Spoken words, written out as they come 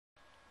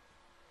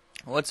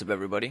What's up,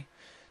 everybody?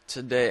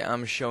 Today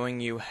I'm showing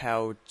you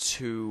how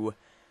to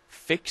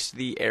fix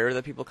the error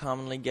that people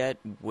commonly get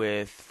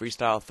with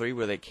Freestyle 3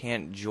 where they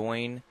can't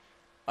join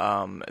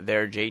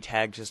their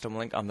jtag system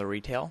link on the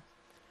retail.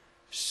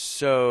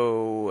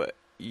 So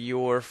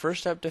your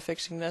first step to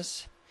fixing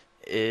this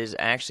is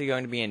actually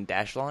going to be in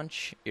Dash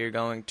Launch. You're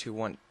going to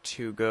want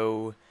to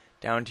go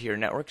down to your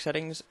network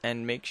settings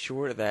and make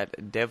sure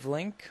that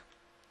devlink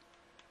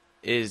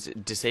is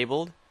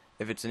disabled.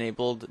 If it's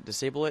enabled,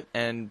 disable it,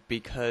 and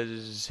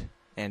because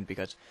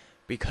devlink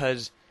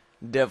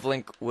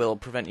will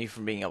prevent you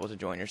from being able to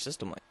join your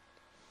system link.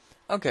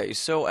 Okay,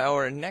 so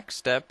our next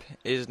step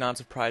is not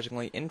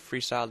surprisingly in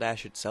Freestyle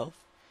Dash itself.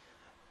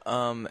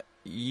 And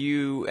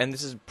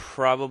this is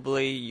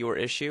probably your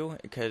issue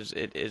because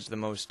it is the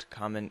most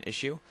common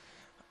issue.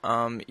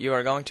 You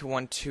are going to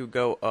want to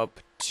go up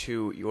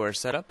to your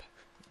setup,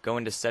 go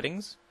into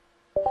settings,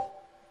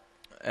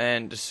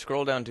 and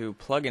scroll down to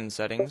plugin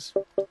settings.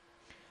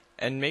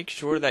 And make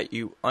sure that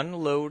you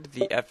unload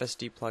the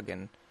FSD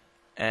plugin.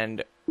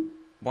 And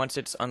once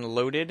it's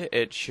unloaded,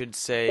 it should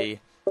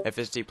say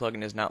FSD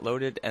plugin is not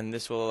loaded, and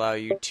this will allow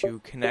you to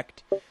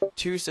connect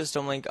to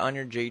System Link on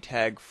your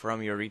JTAG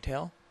from your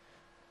retail.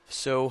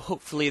 So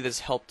hopefully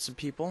this helped some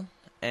people,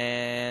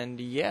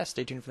 and yeah,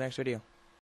 stay tuned for the next video.